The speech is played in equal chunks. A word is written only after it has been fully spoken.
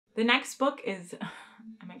The next book is,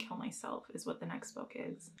 I'm gonna kill myself is what the next book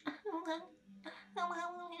is.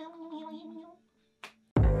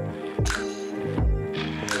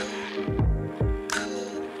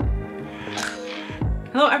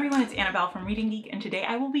 Hello everyone, it's Annabelle from Reading Geek, and today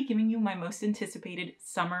I will be giving you my most anticipated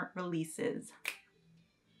summer releases.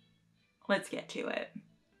 Let's get to it.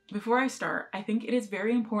 Before I start, I think it is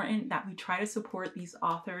very important that we try to support these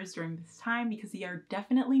authors during this time because they are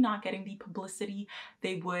definitely not getting the publicity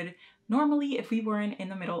they would normally if we weren't in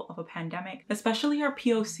the middle of a pandemic, especially our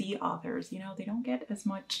POC authors. You know, they don't get as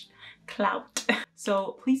much clout.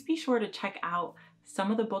 So please be sure to check out some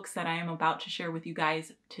of the books that I am about to share with you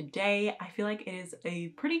guys today. I feel like it is a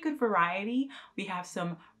pretty good variety. We have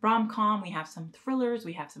some rom-com, we have some thrillers,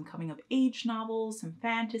 we have some coming of age novels, some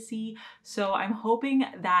fantasy. So I'm hoping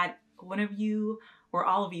that one of you or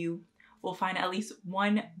all of you will find at least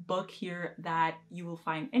one book here that you will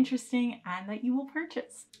find interesting and that you will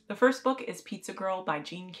purchase. The first book is Pizza Girl by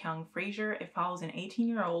Jean Kyung Fraser. It follows an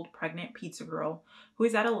 18-year-old pregnant pizza girl who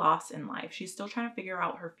is at a loss in life. She's still trying to figure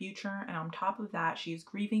out her future, and on top of that, she is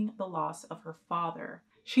grieving the loss of her father.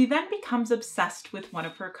 She then becomes obsessed with one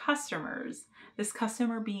of her customers. This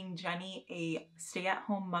customer being Jenny, a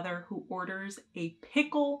stay-at-home mother who orders a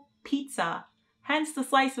pickle pizza, hence the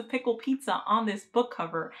slice of pickle pizza on this book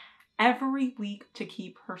cover, every week to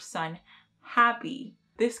keep her son happy.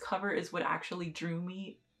 This cover is what actually drew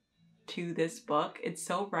me to this book. It's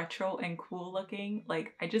so retro and cool looking.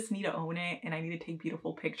 Like, I just need to own it and I need to take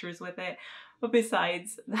beautiful pictures with it. But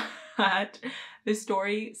besides that, the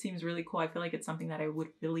story seems really cool. I feel like it's something that I would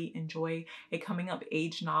really enjoy. A coming of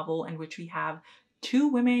age novel in which we have two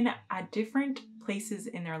women at different places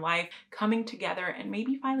in their life coming together and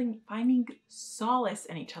maybe finding solace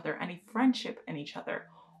in each other and a friendship in each other.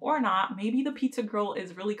 Or not, maybe the pizza girl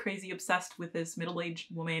is really crazy obsessed with this middle-aged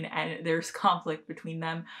woman and there's conflict between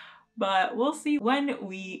them. But we'll see when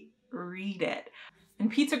we read it. And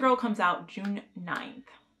Pizza Girl comes out June 9th.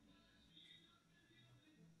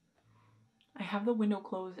 I have the window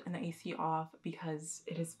closed and the AC off because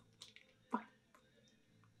it is fun.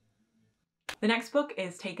 The next book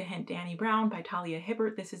is Take a Hint, Dani Brown by Talia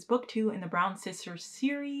Hibbert. This is book 2 in the Brown Sisters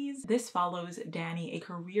series. This follows Dani, a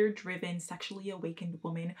career-driven, sexually awakened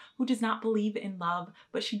woman who does not believe in love,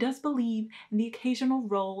 but she does believe in the occasional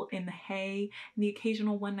roll in the hay and the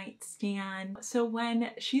occasional one-night stand. So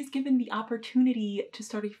when she's given the opportunity to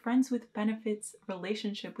start a friends with benefits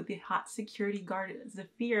relationship with the hot security guard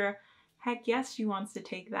Zafir, heck yes, she wants to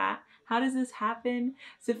take that. How does this happen?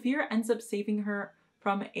 Zafir ends up saving her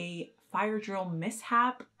from a fire drill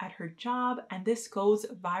mishap at her job, and this goes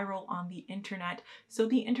viral on the internet. So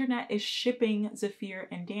the internet is shipping Zafir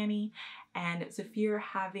and Dani, and Zafir,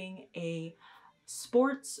 having a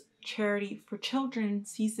sports charity for children,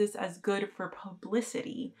 sees this as good for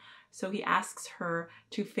publicity. So he asks her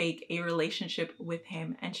to fake a relationship with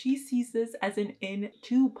him, and she sees this as an in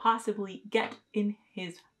to possibly get in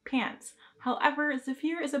his pants. However,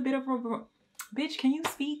 Zafir is a bit of a bitch, can you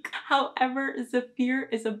speak? However, Zafir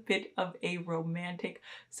is a bit of a romantic.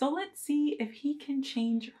 So let's see if he can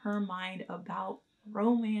change her mind about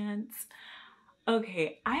romance.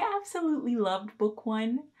 Okay, I absolutely loved book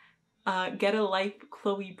 1. Get a Life,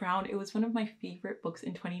 Chloe Brown. It was one of my favorite books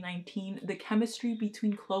in 2019. The chemistry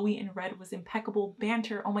between Chloe and Red was impeccable.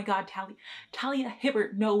 Banter, oh my god, Talia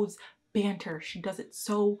Hibbert knows banter. She does it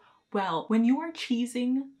so well. When you are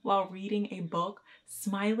cheesing while reading a book,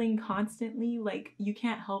 smiling constantly like you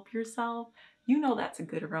can't help yourself, you know that's a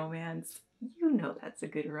good romance. You know that's a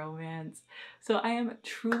good romance. So I am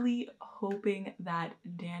truly hoping that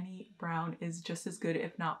Dani Brown is just as good,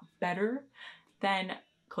 if not better, than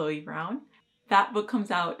Chloe Brown. That book comes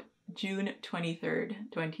out June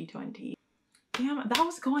 23rd, 2020. Damn, that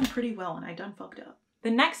was going pretty well and I done fucked up. The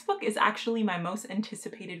next book is actually my most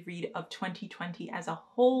anticipated read of 2020 as a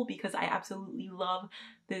whole because I absolutely love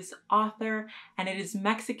this author, and it is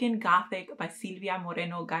Mexican Gothic by Silvia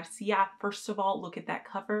Moreno Garcia. First of all, look at that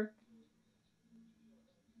cover.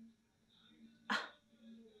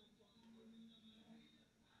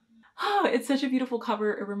 Oh, it's such a beautiful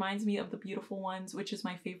cover. It reminds me of The Beautiful Ones, which is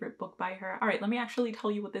my favorite book by her. All right, let me actually tell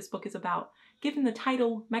you what this book is about. Given the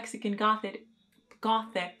title, Mexican Gothic,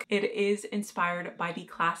 it is inspired by the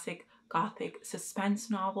classic Gothic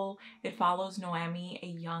suspense novel. It follows Noemi, a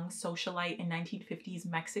young socialite in 1950s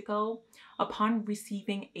Mexico. Upon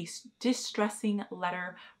receiving a distressing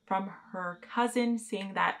letter from her cousin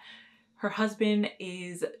saying that her husband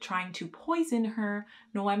is trying to poison her,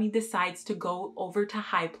 Noemi decides to go over to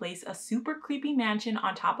High Place, a super creepy mansion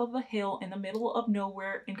on top of a hill in the middle of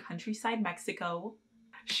nowhere in countryside Mexico.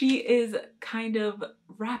 She is kind of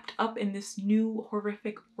wrapped up in this new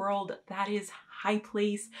horrific world that is High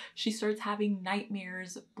Place. She starts having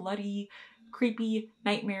nightmares, bloody, creepy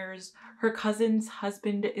nightmares. Her cousin's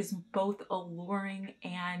husband is both alluring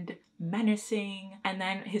and menacing, and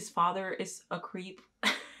then his father is a creep.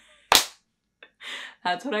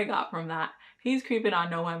 That's what I got from that. He's creeping on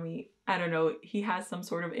Noemi. I don't know, he has some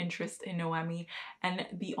sort of interest in Noemi, and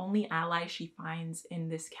the only ally she finds in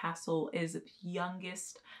this castle is the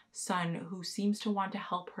youngest son, who seems to want to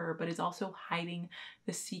help her but is also hiding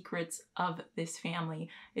the secrets of this family.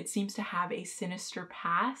 It seems to have a sinister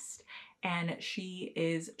past, and she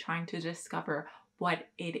is trying to discover what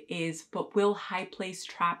it is. But will High Place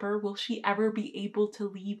trap her? Will she ever be able to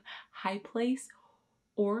leave High Place?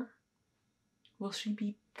 Or will she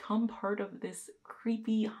become part of this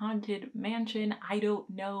creepy haunted mansion? I don't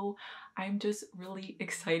know. I'm just really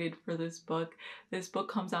excited for this book. This book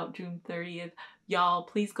comes out June 30th. Y'all,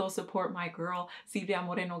 please go support my girl, Silvia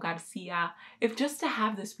Moreno Garcia. If just to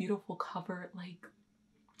have this beautiful cover, like,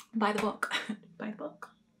 buy the book. Buy the book.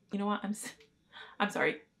 You know what? I'm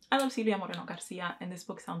sorry. I love Silvia Moreno Garcia, and this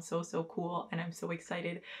book sounds so, so cool, and I'm so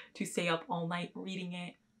excited to stay up all night reading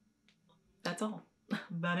it. That's all.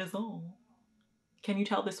 That is all. Can you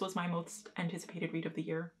tell this was my most anticipated read of the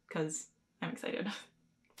year? Because I'm excited.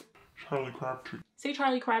 Charlie Crabtree. Say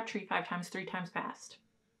Charlie Crabtree 5 times, 3 times fast.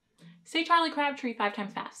 Say Charlie Crabtree 5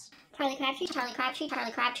 times fast. Charlie Crabtree, Charlie Crabtree,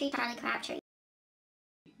 Charlie Crabtree, Charlie Crabtree.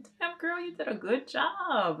 Damn girl, you did a good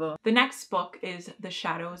job. The next book is The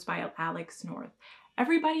Shadows by Alex North.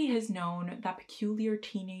 Everybody has known that peculiar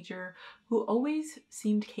teenager who always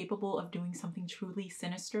seemed capable of doing something truly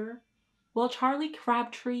sinister. Well, Charlie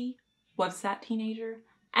Crabtree was that teenager,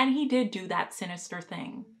 and he did do that sinister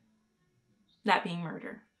thing. That being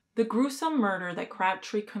murder. The gruesome murder that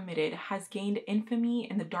Crabtree committed has gained infamy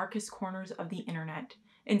in the darkest corners of the internet,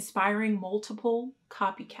 inspiring multiple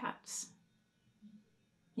copycats.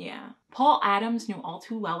 Yeah. Paul Adams knew all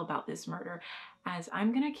too well about this murder, as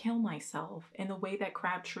I'm gonna kill myself in the way that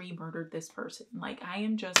Crabtree murdered this person. Like,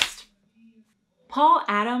 Paul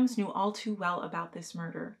Adams knew all too well about this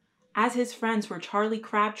murder, as his friends were Charlie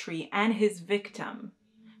Crabtree and his victim.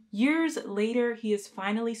 Years later, he is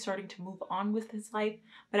finally starting to move on with his life,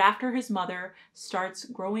 but after his mother starts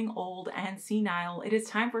growing old and senile, it is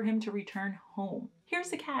time for him to return home. Here's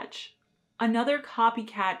the catch. Another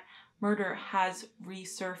copycat murder has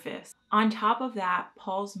resurfaced. On top of that,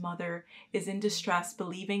 Paul's mother is in distress,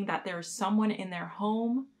 believing that there is someone in their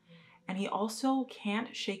home, and he also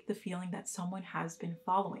can't shake the feeling that someone has been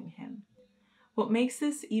following him. What makes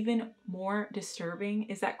this even more disturbing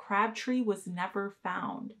is that Crabtree was never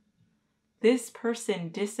found. This person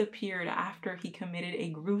disappeared after he committed a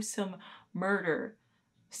gruesome murder.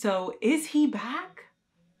 So is he back?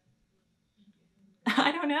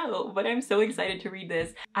 I don't know, but I'm so excited to read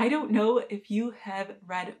this. I don't know if you have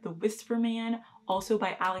read The Whisper Man, also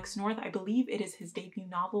by Alex North. I believe it is his debut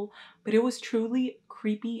novel, but it was truly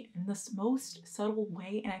creepy in the most subtle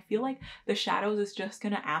way, and I feel like The Shadows is just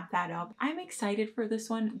gonna amp that up. I'm excited for this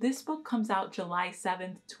one. This book comes out July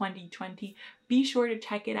 7th, 2020. Be sure to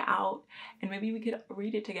check it out, and maybe we could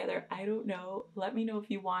read it together. I don't know. Let me know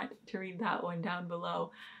if you want to read that one down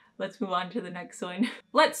below. Let's move on to the next one.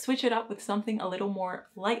 Let's switch it up with something a little more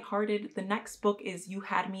lighthearted. The next book is You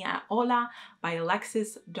Had Me at Hola by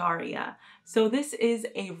Alexis Daria. So this is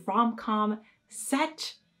a rom-com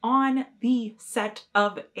set on the set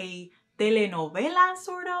of a telenovela,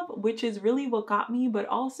 sort of, which is really what got me, but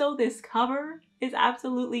also this cover is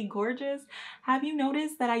absolutely gorgeous. Have you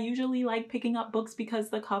noticed that I usually like picking up books because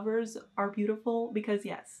the covers are beautiful? Because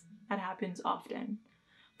yes, that happens often.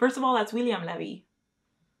 First of all, that's William Levy.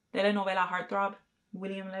 Telenovela heartthrob,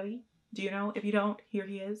 William Levy. Do you know? If you don't, here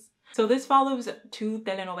he is. So this follows two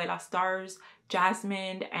telenovela stars,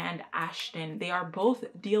 Jasmine and Ashton. They are both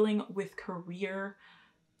dealing with career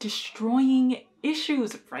destroying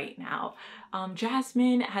issues right now.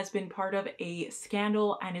 Jasmine has been part of a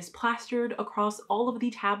scandal and is plastered across all of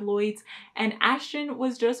the tabloids, and Ashton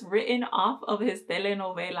was just written off of his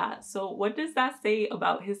telenovela. So what does that say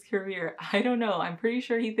about his career? I don't know. I'm pretty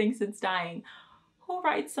sure he thinks it's dying. Who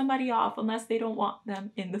writes somebody off unless they don't want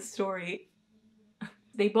them in the story?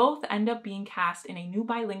 They both end up being cast in a new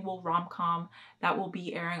bilingual rom-com that will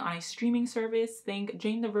be airing on a streaming service, think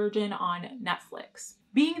Jane the Virgin on Netflix.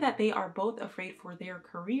 Being that they are both afraid for their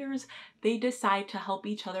careers, they decide to help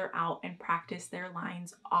each other out and practice their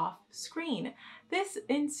lines off-screen. This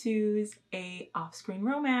ensues a off-screen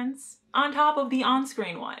romance on top of the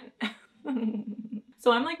on-screen one.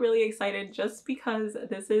 So I'm like really excited just because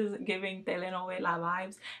this is giving telenovela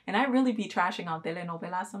vibes, and I really be trashing on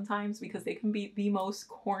telenovelas sometimes because they can be the most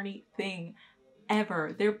corny thing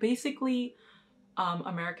ever. They're basically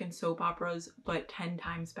American soap operas, but 10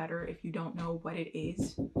 times better if you don't know what it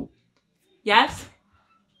is. Yes?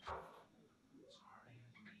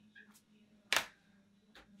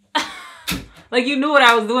 Like you knew what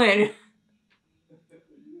I was doing.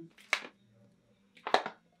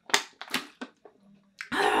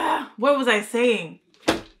 What was I saying?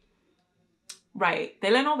 Right.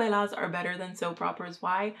 Telenovelas are better than soap operas.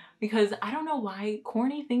 Why? Because I don't know why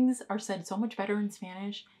corny things are said so much better in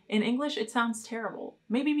Spanish. In English, it sounds terrible.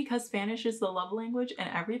 Maybe because Spanish is the love language and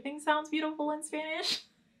everything sounds beautiful in Spanish.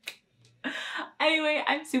 Anyway,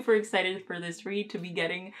 I'm super excited for this read, to be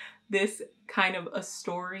getting this kind of a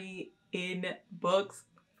story in books.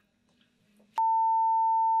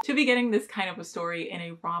 To be getting this kind of a story in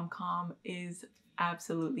a rom-com is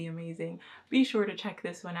absolutely amazing. Be sure to check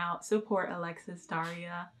this one out. Support Alexis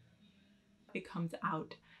Daria. It comes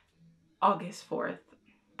out August 4th.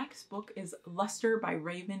 Next book is Luster by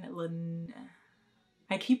Rayvn Lenae.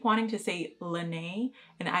 I keep wanting to say Lenae,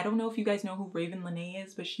 and I don't know if you guys know who Rayvn Lenae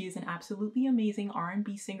is, but she is an absolutely amazing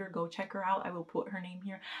R&B singer. Go check her out. I will put her name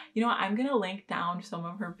here. You know what? I'm gonna link down some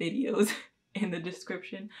of her videos in the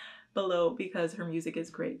description below because her music is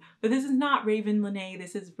great. But this is not Rayvn Lenae,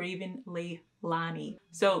 this is Rayvn Lenae.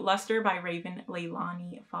 So Luster by Rayvn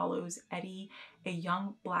Lenae follows Eddie, a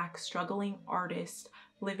young black struggling artist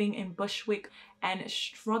living in Bushwick and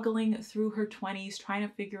struggling through her 20s, trying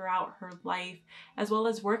to figure out her life, as well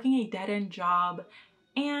as working a dead-end job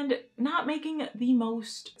and not making the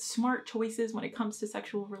most smart choices when it comes to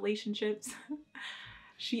sexual relationships.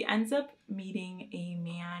 She ends up meeting a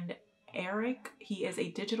man, Eric. He is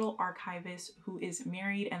a digital archivist who is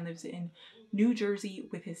married and lives in New Jersey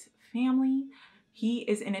with his family. He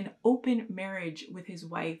is in an open marriage with his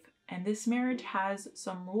wife, and this marriage has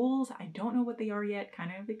some rules. I don't know what they are yet.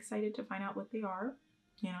 Kind of excited to find out what they are.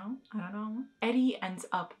 You know, I don't know. Eddie ends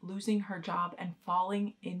up losing her job and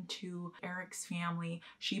falling into Eric's family.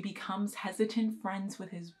 She becomes hesitant friends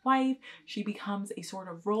with his wife. She becomes a sort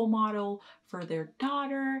of role model for their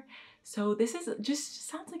daughter. So this is just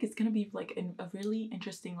sounds like it's gonna be like a really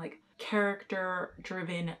interesting, like character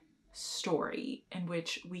driven story in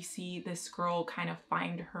which we see this girl kind of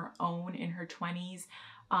find her own in her 20s.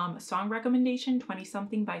 Song recommendation, 20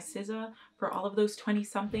 Something by SZA. For all of those 20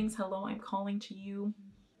 somethings, hello, I'm calling to you.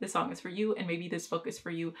 This song is for you, and maybe this book is for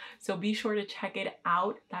you. So be sure to check it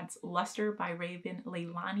out. That's Luster by Rayvn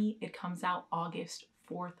Lenae. It comes out August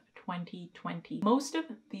 4th, 2020. Most of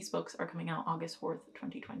these books are coming out August 4th,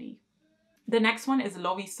 2020. The next one is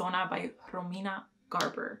Lobisona by Romina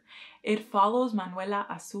Garber. It follows Manuela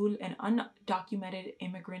Azul, an undocumented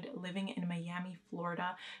immigrant living in Miami,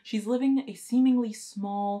 Florida. She's living a seemingly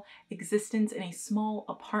small existence in a small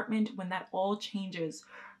apartment when that all changes.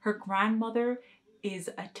 Her grandmother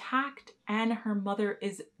is attacked and her mother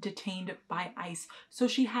is detained by ICE. So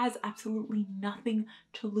she has absolutely nothing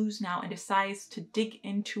to lose now and decides to dig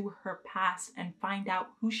into her past and find out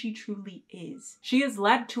who she truly is. She is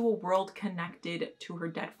led to a world connected to her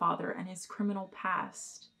dead father and his criminal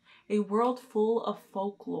past. A world full of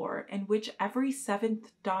folklore in which every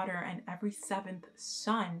 7th daughter and every 7th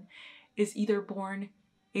son is either born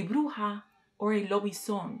a bruja or a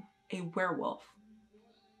lobizón, a werewolf.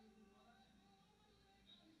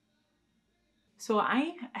 So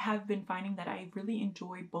I have been finding that I really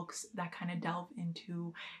enjoy books that kind of delve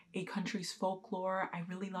into a country's folklore. I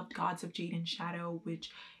really loved Gods of Jade and Shadow, which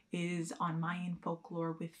is on Mayan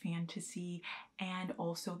folklore with fantasy, and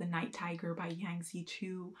also The Night Tiger by Yang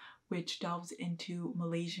Zitu, which delves into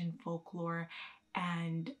Malaysian folklore.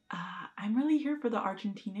 And I'm really here for the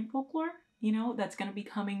Argentinian folklore, you know, that's going to be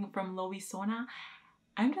coming from Lobisona.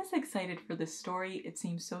 I'm just excited for this story. It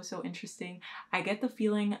seems so interesting. I get the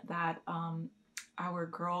feeling that our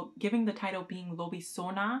girl, giving the title being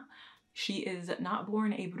Lobisona, she is not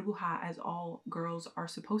born a bruja as all girls are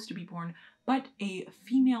supposed to be born, but a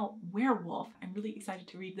female werewolf. I'm really excited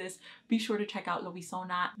to read this. Be sure to check out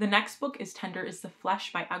Lobisona. The next book is Tender is the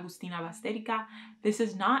Flesh by Agustina Basterica. This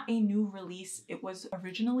is not a new release. It was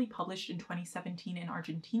originally published in 2017 in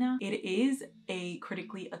Argentina. It is a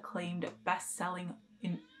critically acclaimed best-selling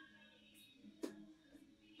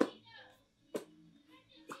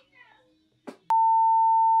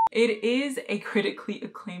It is a critically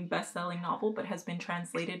acclaimed best-selling novel, but has been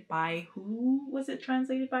translated by, who was it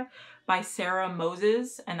translated by? By Sarah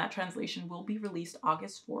Moses, and that translation will be released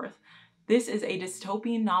August 4th. This is a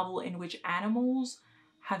dystopian novel in which animals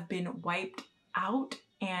have been wiped out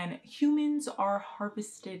and humans are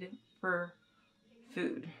harvested for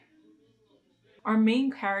food. Our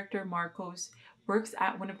main character, Marcos, works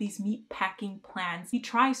at one of these meat packing plants. He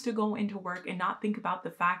tries to go into work and not think about the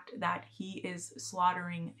fact that he is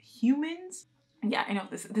slaughtering humans. Yeah, I know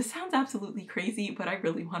this sounds absolutely crazy, but I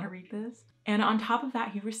really want to read this. And on top of that,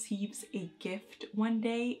 he receives a gift one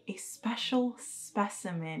day, a special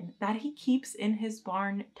specimen that he keeps in his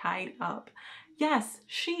barn tied up. Yes,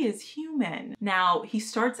 she is human. Now, he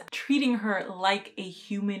starts treating her like a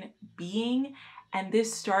human being, and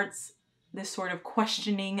this starts this sort of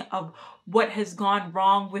questioning of what has gone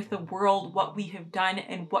wrong with the world, what we have done,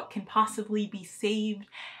 and what can possibly be saved.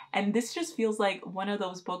 And this just feels like one of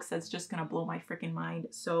those books that's just gonna blow my freaking mind.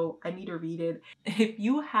 So I need to read it. If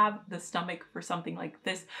you have the stomach for something like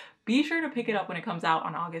this, be sure to pick it up when it comes out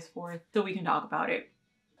on August 4th so we can talk about it.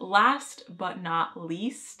 Last but not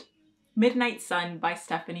least, Midnight Sun by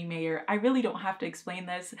Stephanie Meyer. I really don't have to explain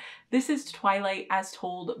this. This is Twilight as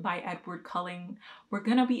told by Edward Cullen. We're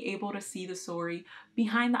gonna be able to see the story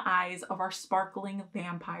behind the eyes of our sparkling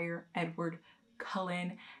vampire, Edward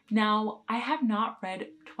Cullen. Now, I have not read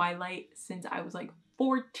Twilight since I was like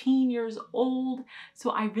 14 years old, so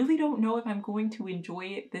I really don't know if I'm going to enjoy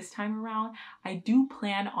it this time around. I do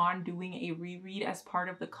plan on doing a reread as part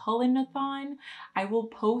of the Cullen-a-thon. I will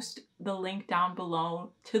post the link down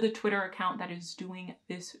below to the Twitter account that is doing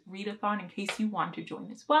this readathon in case you want to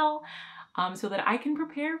join as well, so that I can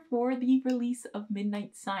prepare for the release of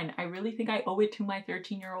Midnight Sun. I really think I owe it to my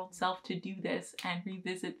 13-year-old self to do this and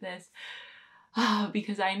revisit this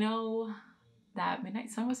because I know that Midnight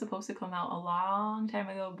Sun was supposed to come out a long time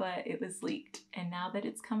ago, but it was leaked. And now that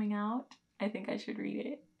it's coming out, I think I should read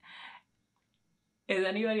it. Is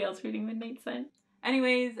anybody else reading Midnight Sun?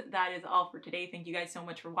 Anyways, that is all for today. Thank you guys so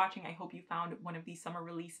much for watching. I hope you found one of these summer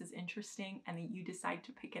releases interesting and that you decide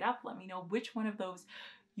to pick it up. Let me know which one of those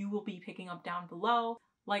you will be picking up down below.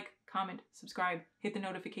 Like, comment, subscribe, hit the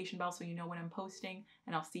notification bell so you know when I'm posting,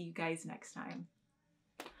 and I'll see you guys next time.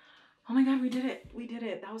 Oh my god, we did it. We did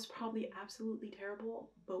it. That was probably absolutely terrible,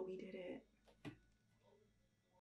 but we did it.